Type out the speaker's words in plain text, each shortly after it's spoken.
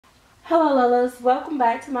Hello Lolas, welcome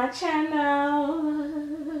back to my channel.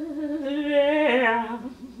 Yeah.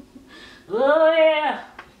 Oh yeah.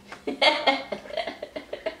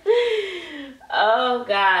 Oh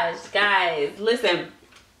gosh, guys, listen,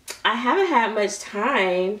 I haven't had much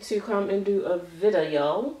time to come and do a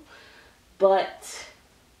video, but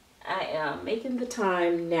I am making the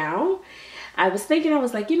time now. I was thinking, I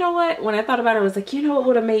was like, you know what, when I thought about it, I was like, you know what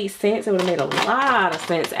would have made sense? It would have made a lot of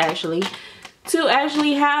sense actually to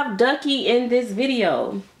actually have Ducky in this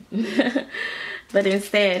video. But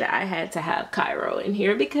instead I had to have Cairo in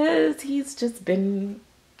here because he's just been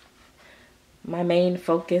my main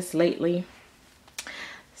focus lately.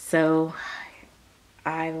 So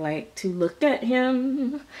I like to look at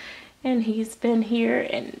him, and he's been here,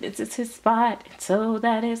 and this is his spot, so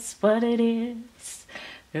that is what it is.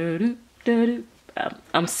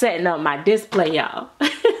 I'm setting up my display, y'all.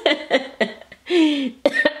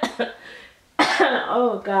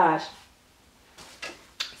 Oh gosh,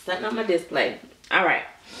 setting up my display. All right,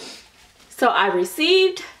 so I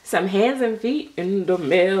received some hands and feet in the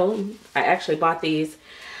mail. I actually bought these.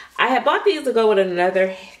 I had bought these to go with another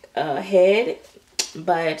head,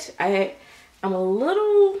 but I'm a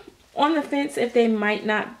little on the fence if they might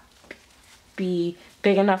not be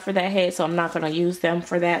big enough for that head, so I'm not going to use them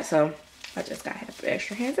for that. So I just got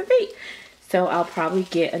extra hands and feet, so I'll probably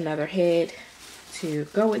get another head to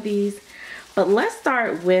go with these. But let's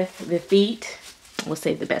start with the feet. We'll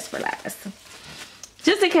save the best for last,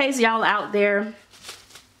 just in case y'all out there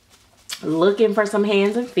looking for some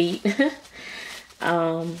hands and feet.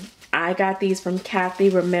 I got these from Kathy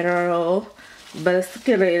Romero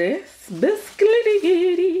Biscuiti.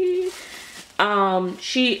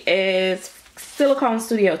 She is Silicone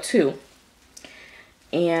Studio 2,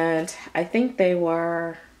 and I think they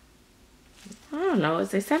were, I don't know,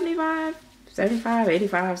 is it 75, 75,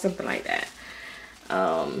 85, something like that.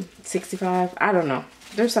 65, I don't know,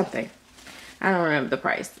 there's something, I don't remember the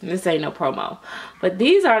price. This ain't no promo, but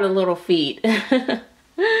these are the little feet. I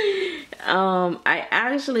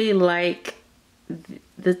actually like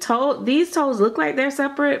the toe. These toes look like they're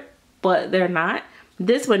separate, but they're not.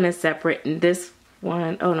 This one is separate, and this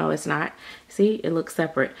one, oh no, it's not. See, it looks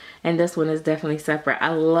separate, and this one is definitely separate.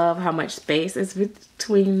 I love how much space is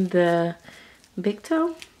between the big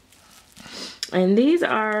toe, and these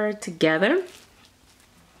are together.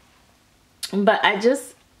 But I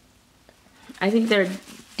think they're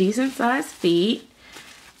decent sized feet.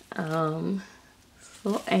 Little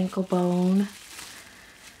ankle bone,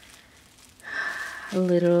 a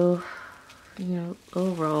little, you know,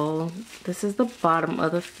 little roll. This is the bottom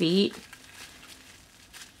of the feet.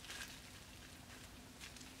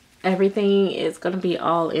 Everything is going to be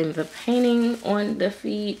all in the painting on the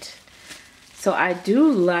feet. So I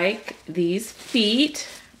do like these feet.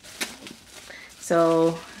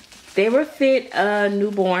 So they were fit a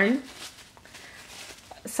newborn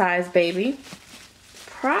size baby,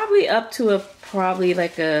 probably up to probably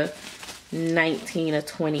like a 19 or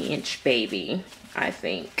 20 inch baby, I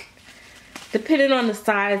think, depending on the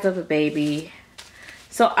size of the baby.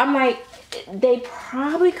 So I'm like, they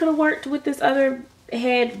probably could have worked with this other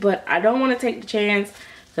head, but I don't want to take the chance,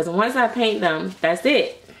 because once I paint them, that's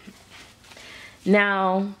it.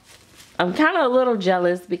 Now I'm kind of a little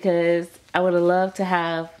jealous because I would have loved to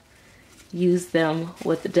have used them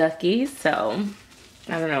with the Duckies, so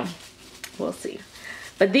I don't know, we'll see.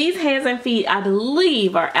 But these hands and feet, I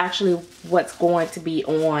believe, are actually what's going to be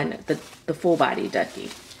on the full body Ducky.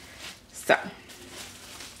 So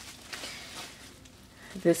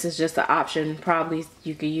this is just an option. Probably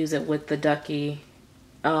you could use it with the Ducky.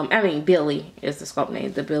 I mean, Billie is the sculpt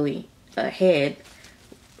name. The Billie head,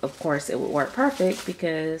 of course, it would work perfect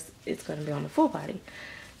because it's going to be on the full body.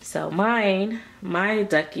 So my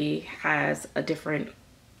Ducky has a different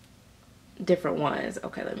ones.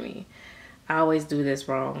 Okay, I always do this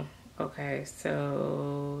wrong. Okay,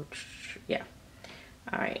 so yeah.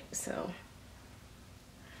 All right,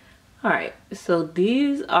 so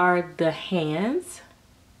these are the hands.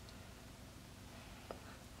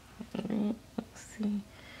 Let's see.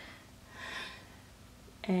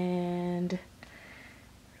 And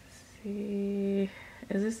let's see,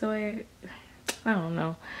 is this the way? I don't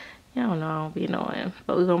know. Y'all know I don't be knowing,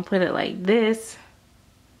 but we're gonna put it like this,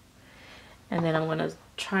 and then I'm gonna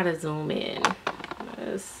try to zoom in.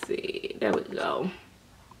 Let's see, there we go.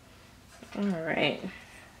 All right.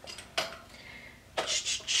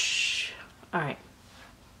 All right,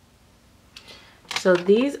 so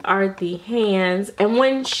these are the hands, and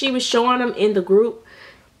when she was showing them in the group,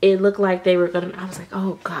 it looked like they were gonna, I was like,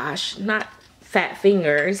 oh gosh, not fat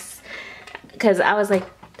fingers, because I was like,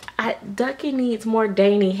 Ducky needs more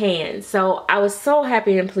dainty hands. So I was so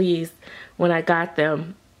happy and pleased when I got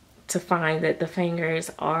them to find that the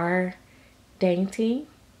fingers are dainty.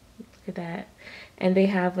 Look at that. And they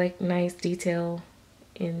have like nice detail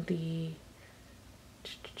in the,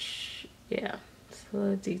 yeah, it's a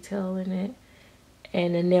little detail in it.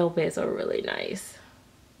 And the nail beds are really nice.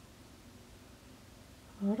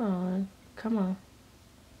 Hold on, come on.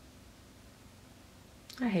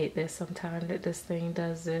 I hate this sometimes that this thing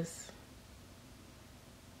does this.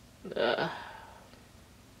 Ugh.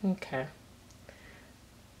 Okay.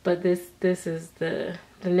 But this is the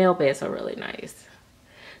nail beds are really nice.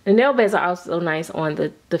 The nail beds are also nice on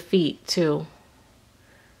the feet too.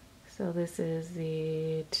 So this is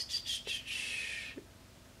the,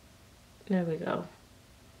 there we go.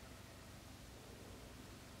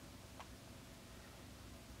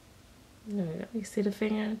 There we go. You see the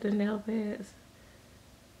finger, the nail beds?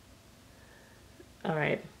 All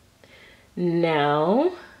right.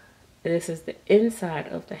 Now, this is the inside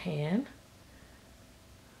of the hand.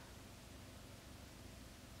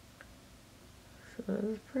 So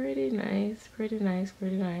it's pretty nice, pretty nice,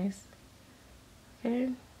 pretty nice.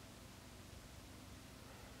 Okay.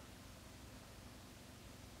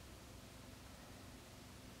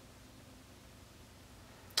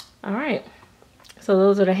 All right. So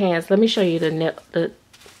those are the hands. Let me show you the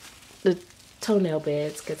toenail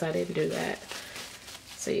beds because I didn't do that.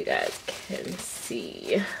 So you guys can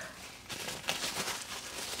see.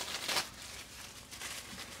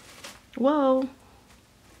 Whoa.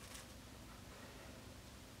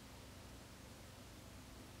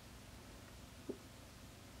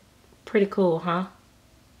 Pretty cool, huh?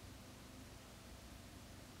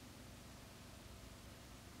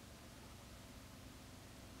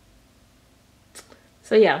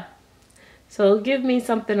 So yeah, so give me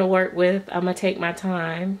something to work with. I'm gonna take my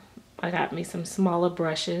time. I got me some smaller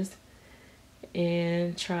brushes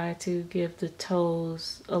and try to give the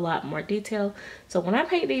toes a lot more detail. So when I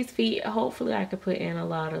paint these feet, hopefully I can put in a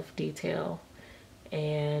lot of detail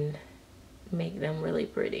and make them really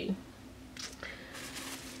pretty.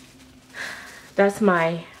 That's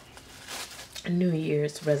my New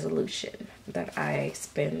Year's resolution, that I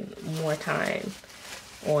spend more time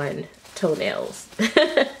on toenails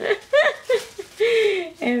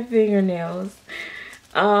and fingernails.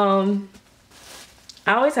 I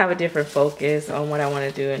always have a different focus on what I want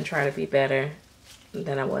to do and try to be better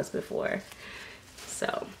than I was before.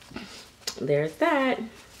 So there's that.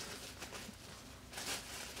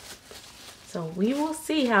 So we will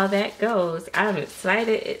see how that goes. I'm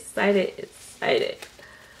excited, excited, excited.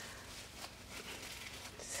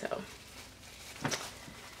 So,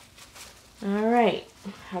 all right.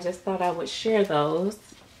 I just thought I would share those.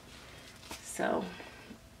 So,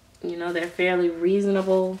 you know, they're fairly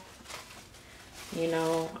reasonable. You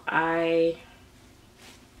know, I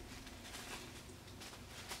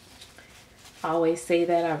always say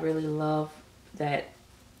that I really love that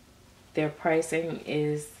their pricing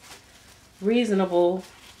is reasonable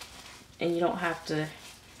and you don't have to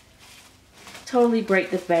totally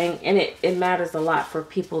break the bank. And it matters a lot for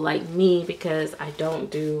people like me because I don't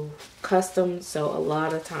do custom, so a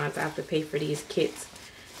lot of times I have to pay for these kits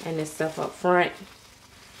and this stuff up front,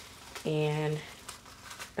 and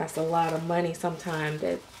that's a lot of money sometimes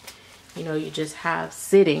that, you know, you just have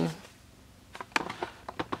sitting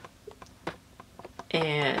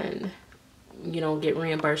and you don't get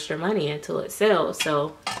reimbursed your money until it sells.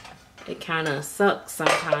 So it kind of sucks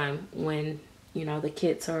sometimes when, you know, the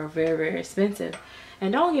kits are very, very expensive.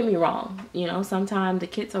 And don't get me wrong, you know, sometimes the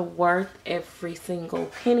kits are worth every single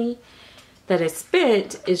penny that is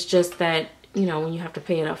spent. It's just that, you know, when you have to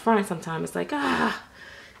pay it up front, sometimes it's like,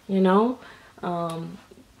 you know,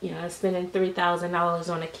 spending $3,000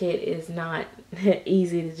 on a kit is not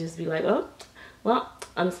easy to just be like, oh, well,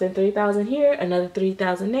 I'm gonna spend $3,000 here, another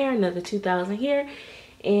 $3,000 there, another $2,000 here,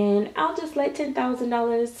 and I'll just let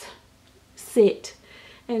 $10,000 sit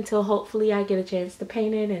until hopefully I get a chance to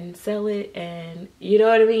paint it and sell it. And you know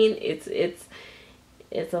what I mean? It's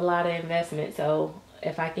a lot of investment. So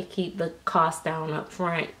if I could keep the cost down up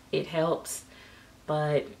front, it helps.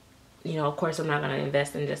 But you know, of course, I'm not going to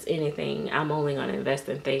invest in just anything. I'm only going to invest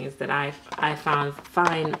in things that I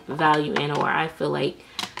find value in, or I feel like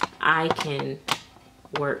I can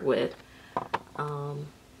work with, you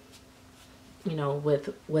know,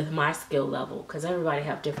 with my skill level, because everybody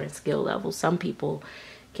have different skill levels. Some people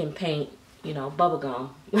can paint, you know, bubblegum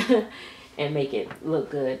and make it look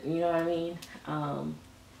good, you know what I mean?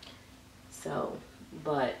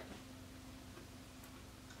 But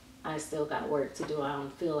I still got work to do. I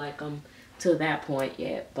don't feel like I'm to that point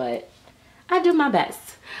yet, but I do my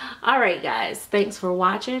best. All right, guys, thanks for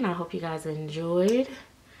watching. I hope you guys enjoyed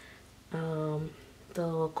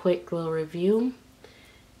the quick little review,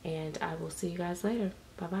 and I will see you guys later.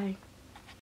 Bye bye.